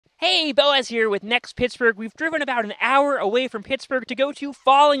Hey, Boaz here with Next Pittsburgh. We've driven about an hour away from Pittsburgh to go to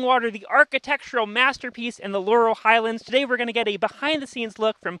Fallingwater, the architectural masterpiece in the Laurel Highlands. Today we're going to get a behind-the-scenes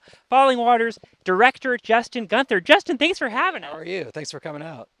look from Fallingwater's director, Justin Gunther. Justin, thanks for having us. How are you? Thanks for coming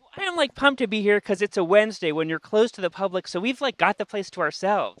out. I am pumped to be here because it's a Wednesday when you're closed to the public, so we've got the place to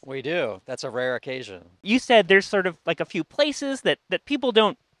ourselves. We do. That's a rare occasion. You said there's sort of a few places that people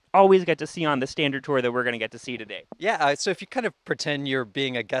don't always get to see on the standard tour that we're going to get to see today. Yeah, so if you kind of pretend you're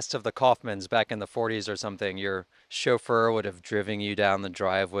being a guest of the Kaufmans back in the 40s or something, your chauffeur would have driven you down the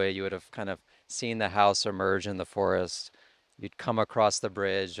driveway. You would have kind of seen the house emerge in the forest. You'd come across the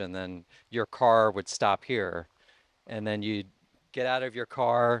bridge, and then your car would stop here. And then you'd get out of your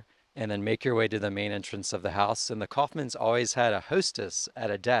car and then make your way to the main entrance of the house. And the Kaufmans always had a hostess at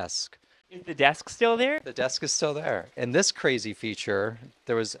a desk. Is the desk still there? The desk is still there. And this crazy feature,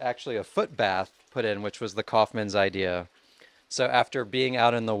 there was actually a foot bath put in, which was the Kaufman's idea. So after being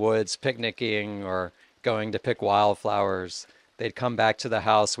out in the woods, picnicking or going to pick wildflowers, they'd come back to the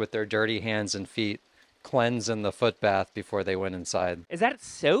house with their dirty hands and feet, cleanse in the foot bath before they went inside. Is that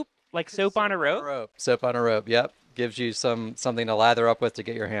soap? Like soap on a rope? Soap on a rope, yep. Gives you something to lather up with to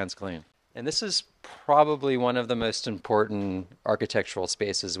get your hands clean. And this is probably one of the most important architectural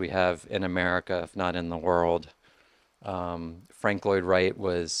spaces we have in America, if not in the world. Frank Lloyd Wright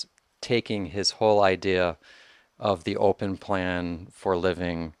was taking his whole idea of the open plan for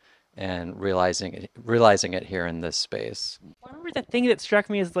living and realizing it here in this space. I remember the thing that struck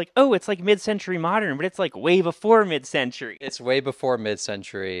me is oh, it's mid-century modern, but it's way before mid-century. It's way before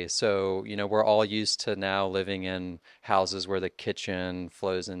mid-century. So, we're all used to now living in houses where the kitchen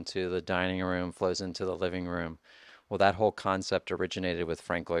flows into the dining room, flows into the living room. Well, that whole concept originated with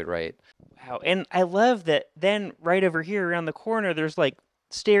Frank Lloyd Wright. Wow. And I love that then right over here around the corner, there's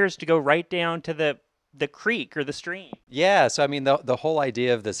stairs to go right down to the creek or the stream. Yeah, so I mean, the whole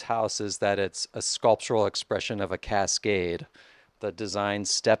idea of this house is that it's a sculptural expression of a cascade. The design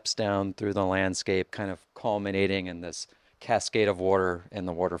steps down through the landscape, kind of culminating in this cascade of water and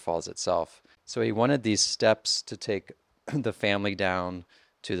the waterfalls itself. So he wanted these steps to take the family down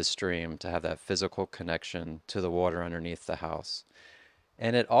to the stream, to have that physical connection to the water underneath the house.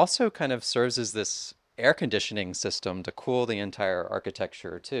 And it also kind of serves as this air conditioning system to cool the entire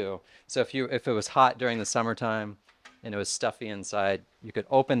architecture too. So if it was hot during the summertime and it was stuffy inside, you could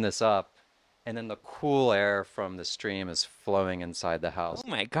open this up and then the cool air from the stream is flowing inside the house. Oh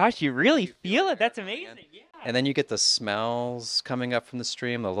my gosh, you really feel it. That's amazing. Yeah. And then you get the smells coming up from the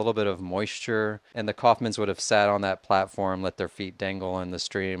stream, a little bit of moisture. And the Kaufmans would have sat on that platform, let their feet dangle in the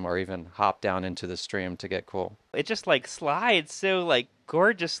stream, or even hop down into the stream to get cool. It just slides so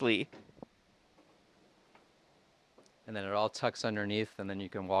gorgeously. And then it all tucks underneath, and then you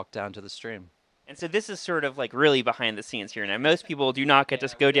can walk down to the stream. And so this is sort of really behind the scenes here. Now, most people do not get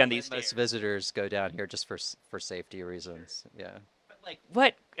to go down these stairs. Most visitors go down here just for safety reasons. Yeah. But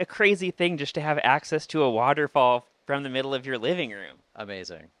what a crazy thing just to have access to a waterfall from the middle of your living room.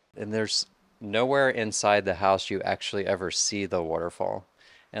 Amazing. And there's nowhere inside the house you actually ever see the waterfall,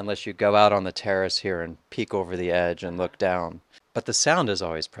 unless you go out on the terrace here and peek over the edge and look down. But the sound is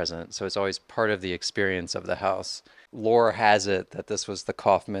always present, so it's always part of the experience of the house. Lore has it that this was the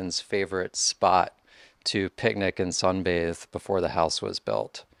Kaufmans' favorite spot to picnic and sunbathe before the house was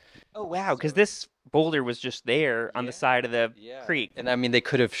built. Oh, wow, because this boulder was just there on the side of the creek. And I mean, they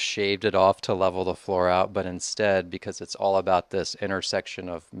could have shaved it off to level the floor out, but instead, because it's all about this intersection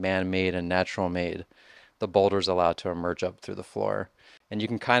of man-made and natural-made, the boulder's allowed to emerge up through the floor. And you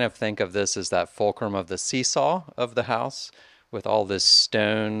can kind of think of this as that fulcrum of the seesaw of the house, with all this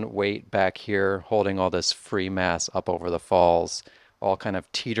stone weight back here holding all this free mass up over the falls, all kind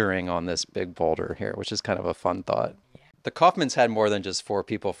of teetering on this big boulder here, which is kind of a fun thought. The Kaufmans had more than just 4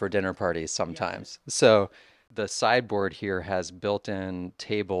 people for dinner parties sometimes. So the sideboard here has built-in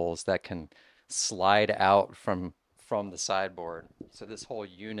tables that can slide out from the sideboard. So this whole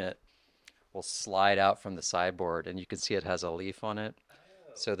unit will slide out from the sideboard, and you can see it has a leaf on it.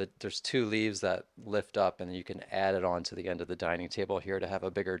 So that there's 2 leaves that lift up, and you can add it on to the end of the dining table here to have a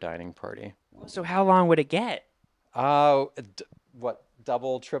bigger dining party. So how long would it get? Double,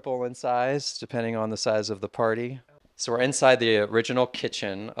 triple in size, depending on the size of the party. So we're inside the original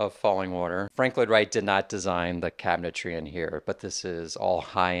kitchen of Fallingwater. Frank Lloyd Wright did not design the cabinetry in here, but this is all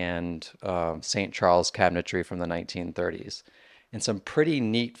high-end St. Charles cabinetry from the 1930s. And some pretty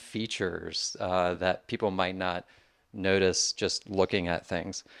neat features that people might not notice just looking at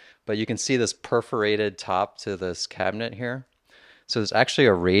things. But you can see this perforated top to this cabinet here. So there's actually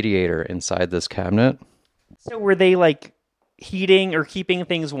a radiator inside this cabinet. So were they heating or keeping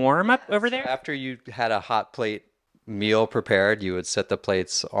things warm up over there? After you had a hot plate meal prepared, you would set the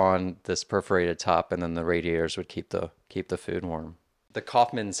plates on this perforated top, and then the radiators would keep the food warm. The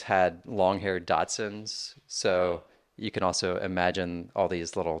Kaufmans had long-haired Dachshunds, so you can also imagine all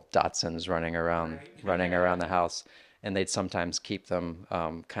these little Dachshunds running around the house, and they'd sometimes keep them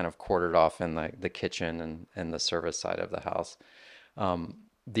kind of quartered off in the kitchen and the service side of the house.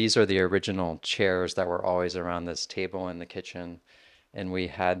 These are the original chairs that were always around this table in the kitchen, and we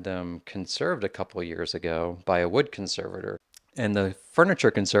had them conserved a couple years ago by a wood conservator. And the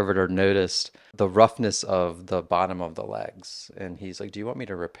furniture conservator noticed the roughness of the bottom of the legs. And he's like, "Do you want me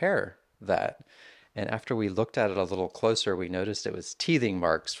to repair that?" And after we looked at it a little closer, we noticed it was teething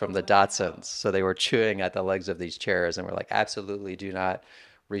marks from the Dachshunds. So they were chewing at the legs of these chairs, and we're like, absolutely do not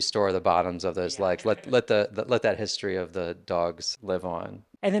restore the bottoms of those legs. Let that history of the dogs live on.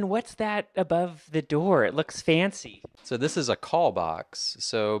 And then what's that above the door? It looks fancy. So this is a call box.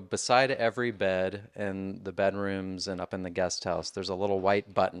 So beside every bed in the bedrooms and up in the guest house, there's a little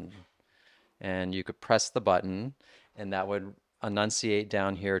white button. And you could press the button, and that would enunciate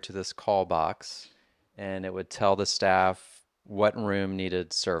down here to this call box, and it would tell the staff what room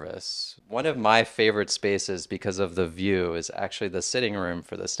needed service. One of my favorite spaces, because of the view, is actually the sitting room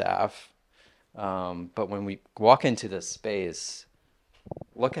for the staff. But when we walk into this space,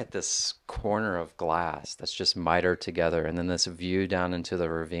 look at this corner of glass that's just mitered together, and then this view down into the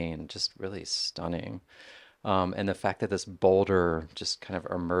ravine, just really stunning. And the fact that this boulder just kind of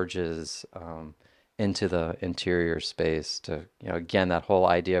emerges into the interior space to, again, that whole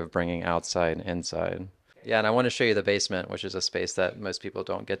idea of bringing outside and inside. Yeah, and I want to show you the basement, which is a space that most people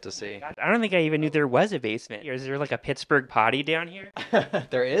don't get to see. I don't think I even knew there was a basement. Is there like a Pittsburgh potty down here?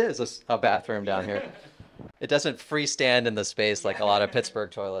 There is a bathroom down here. It doesn't freestand in the space like a lot of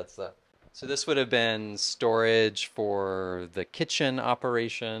Pittsburgh toilets, though. So this would have been storage for the kitchen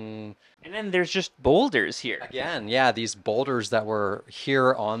operation. And then there's just boulders here. Again, yeah, these boulders that were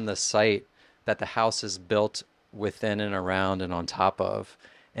here on the site that the house is built within and around and on top of.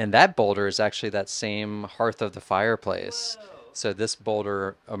 And that boulder is actually that same hearth of the fireplace. Whoa. So this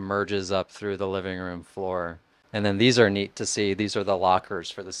boulder emerges up through the living room floor. And then these are neat to see. These are the lockers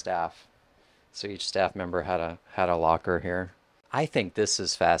for the staff. So each staff member had a locker here. I think this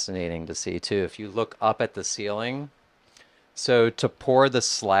is fascinating to see too. If you look up at the ceiling, so to pour the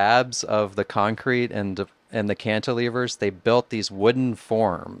slabs of the concrete and the cantilevers, they built these wooden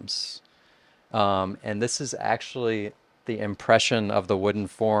forms. And this is actually the impression of the wooden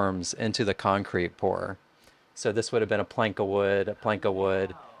forms into the concrete pour. So this would have been a plank of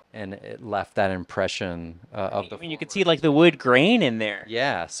wood, and it left that impression of the. I mean, you could see like the wood grain in there.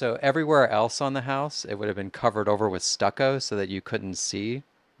 Yeah. So everywhere else on the house, it would have been covered over with stucco so that you couldn't see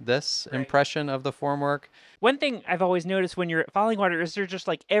this impression of the formwork. One thing I've always noticed when you're at Fallingwater is there's just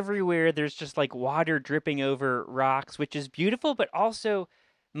like everywhere, there's just like water dripping over rocks, which is beautiful, but also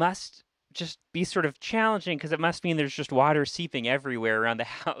must just be sort of challenging because it must mean there's just water seeping everywhere around the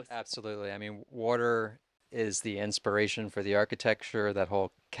house. Absolutely. I mean, water is the inspiration for the architecture, that whole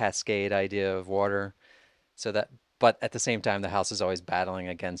cascade idea of water. But at the same time, the house is always battling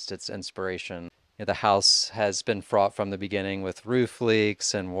against its inspiration. The house has been fraught from the beginning with roof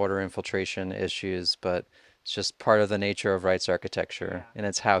leaks and water infiltration issues, but it's just part of the nature of Wright's architecture, and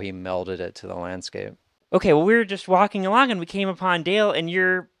it's how he melded it to the landscape. Okay, well, we were just walking along and we came upon Dale, and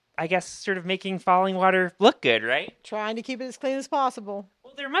you're, I guess, sort of making Fallingwater look good, right? Trying to keep it as clean as possible.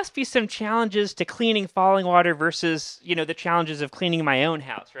 Well, there must be some challenges to cleaning Fallingwater versus, the challenges of cleaning my own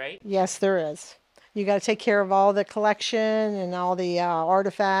house, right? Yes, there is. You got to take care of all the collection and all the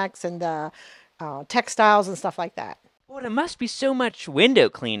artifacts and the textiles and stuff like that. Well, it must be so much window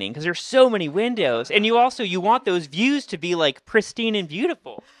cleaning because there's so many windows. And you want those views to be like pristine and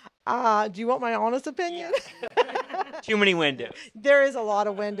beautiful. Do you want my honest opinion? Too many windows. There is a lot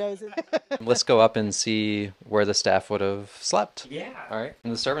of windows. Let's go up and see where the staff would have slept. Yeah. All right,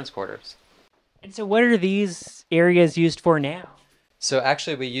 in the servants' quarters. And so what are these areas used for now? So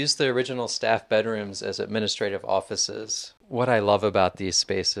actually, we used the original staff bedrooms as administrative offices. What I love about these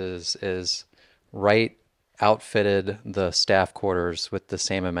spaces is Wright outfitted the staff quarters with the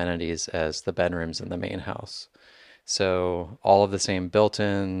same amenities as the bedrooms in the main house. So all of the same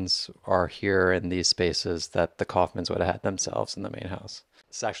built-ins are here in these spaces that the Kaufmans would have had themselves in the main house.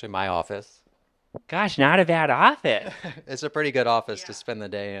 It's actually my office. Gosh, not a bad office. It's a pretty good office to spend the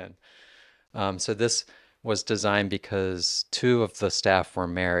day in. So this was designed because two of the staff were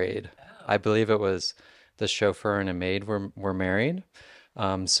married. I believe it was the chauffeur and a maid were married.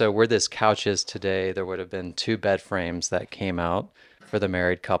 So where this couch is today, there would have been two bed frames that came out for the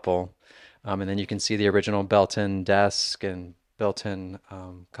married couple. And then you can see the original built-in desk and built-in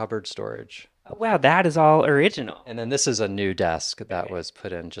cupboard storage. Wow, that is all original. And then this is a new desk that was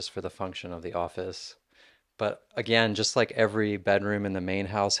put in just for the function of the office. But again, just like every bedroom in the main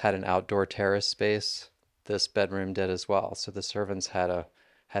house had an outdoor terrace space, this bedroom did as well. So the servants had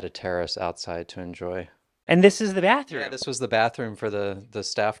a terrace outside to enjoy. And this is the bathroom. Yeah, this was the bathroom for the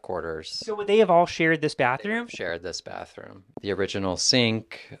staff quarters. So would they have all shared this bathroom? Shared this bathroom. The original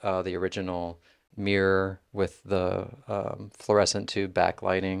sink, the original mirror with the fluorescent tube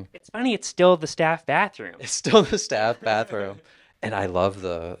backlighting. It's funny, it's still the staff bathroom. It's still the staff bathroom. And I love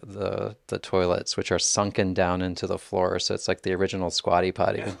the toilets, which are sunken down into the floor. So it's like the original squatty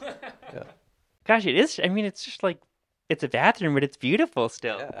potty. Yeah. Gosh, it is. I mean, it's just like, it's a bathroom, but it's beautiful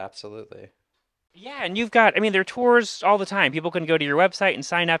still. Yeah, absolutely. Yeah, and you've got, I mean, there are tours all the time. People can go to your website and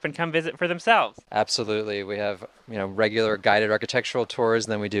sign up and come visit for themselves. Absolutely. We have, regular guided architectural tours,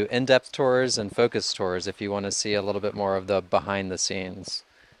 and then we do in-depth tours and focus tours if you want to see a little bit more of the behind the scenes.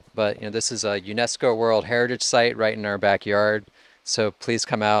 But, this is a UNESCO World Heritage Site right in our backyard. So please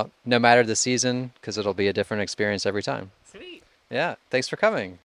come out no matter the season because it'll be a different experience every time. Sweet. Yeah, thanks for coming.